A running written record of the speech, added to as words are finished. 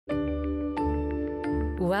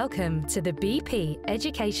Welcome to the BP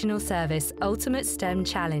Educational Service Ultimate STEM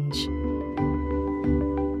Challenge.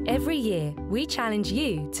 Every year, we challenge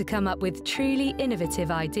you to come up with truly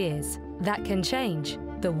innovative ideas that can change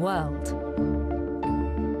the world.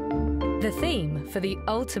 The theme for the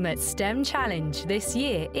Ultimate STEM Challenge this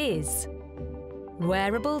year is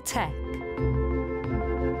Wearable Tech.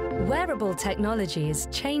 Wearable technology is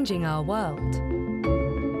changing our world.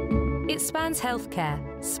 It spans healthcare,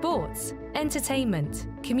 sports, entertainment,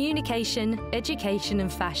 communication, education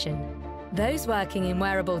and fashion. Those working in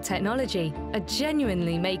wearable technology are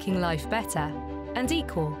genuinely making life better and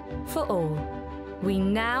equal for all. We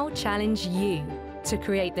now challenge you to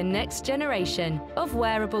create the next generation of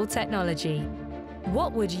wearable technology.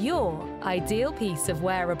 What would your ideal piece of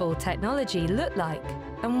wearable technology look like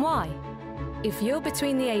and why? If you're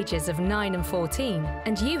between the ages of 9 and 14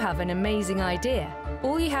 and you have an amazing idea,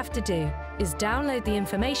 all you have to do is download the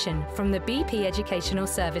information from the BP Educational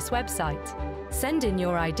Service website. Send in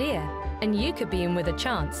your idea and you could be in with a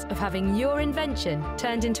chance of having your invention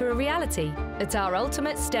turned into a reality at our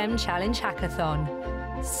Ultimate STEM Challenge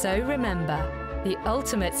Hackathon. So remember, the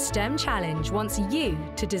Ultimate STEM Challenge wants you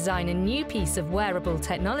to design a new piece of wearable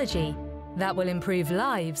technology that will improve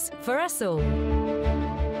lives for us all.